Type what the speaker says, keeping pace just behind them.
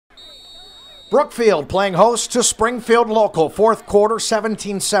Brookfield playing host to Springfield local. Fourth quarter,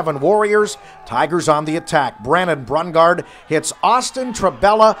 17-7 Warriors. Tigers on the attack. Brandon Brungard hits Austin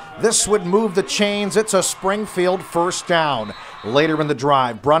Trabella. This would move the chains. It's a Springfield first down. Later in the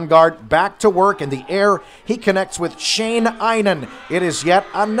drive, Brungard back to work in the air. He connects with Shane Einen. It is yet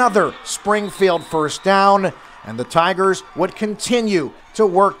another Springfield first down, and the Tigers would continue to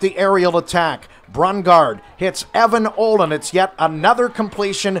work the aerial attack. Brungard hits Evan Olin. It's yet another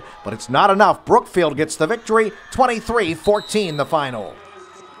completion, but it's not enough. Brookfield gets the victory, 23-14 the final.